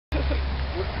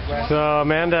So,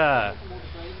 Amanda,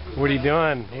 what are you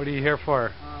doing? What are you here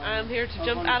for? I'm here to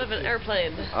jump out of an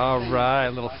airplane. Alright,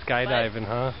 a little skydiving,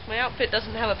 huh? My outfit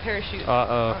doesn't have a parachute.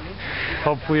 Uh-oh.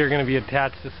 Hopefully you're going to be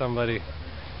attached to somebody.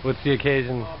 What's the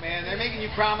occasion? Oh man, they're making you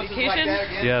promises Vacation? like that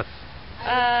again? Yes.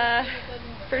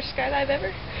 First skydive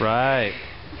ever? Right.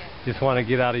 Just want to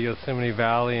get out of Yosemite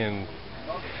Valley and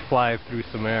fly through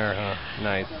some air, huh?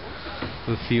 Nice.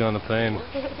 We'll see you on the plane.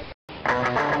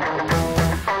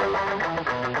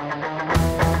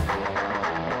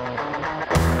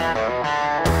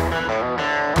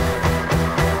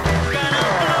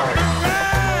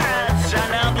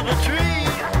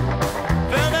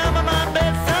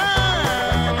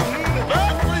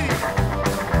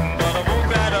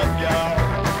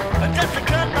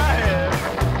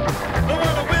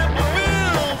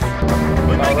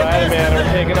 Alright, man, we're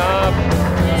taking off.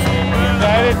 You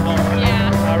excited?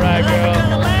 Yeah. Alright, girl.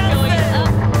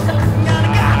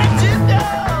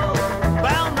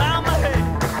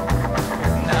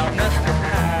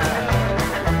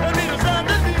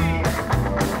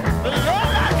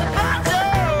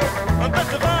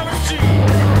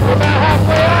 We're about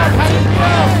halfway up.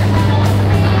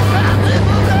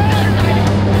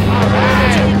 How do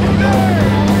you feel?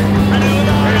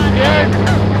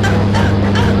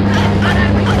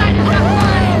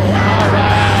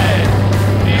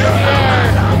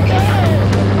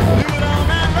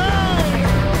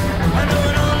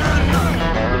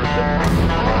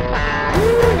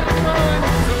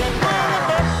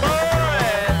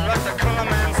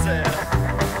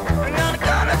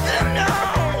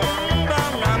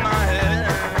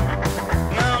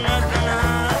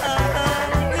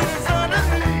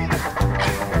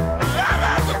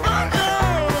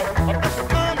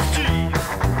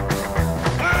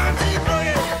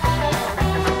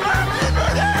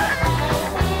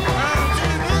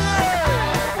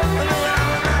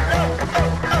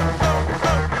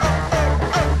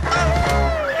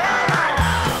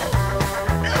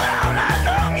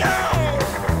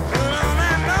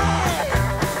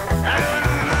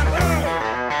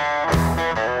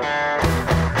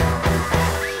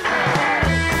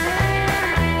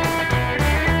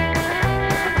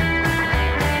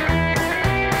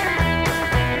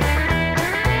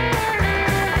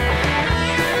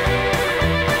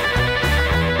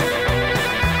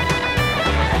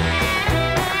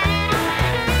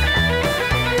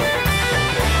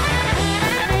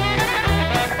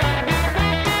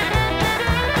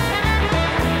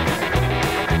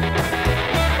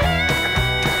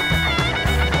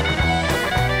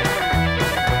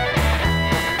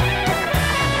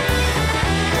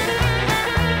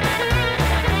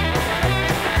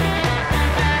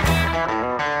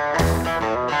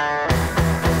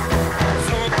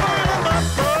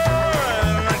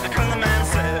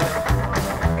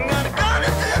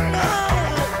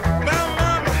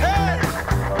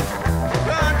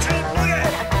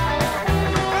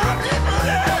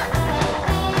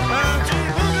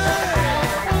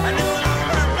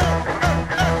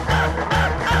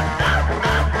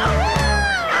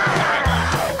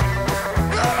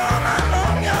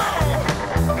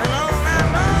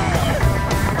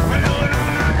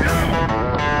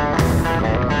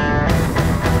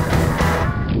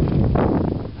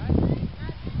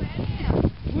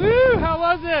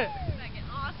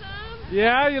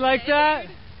 Yeah, you like that? It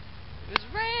was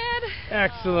rad.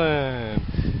 Excellent.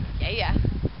 Yeah.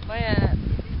 My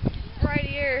right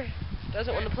ear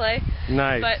doesn't want to play.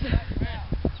 Nice. But it's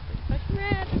fucking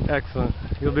rad. Excellent.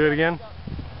 You'll do it again?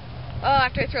 Oh,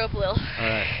 after I throw up a little.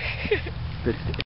 Alright. Good.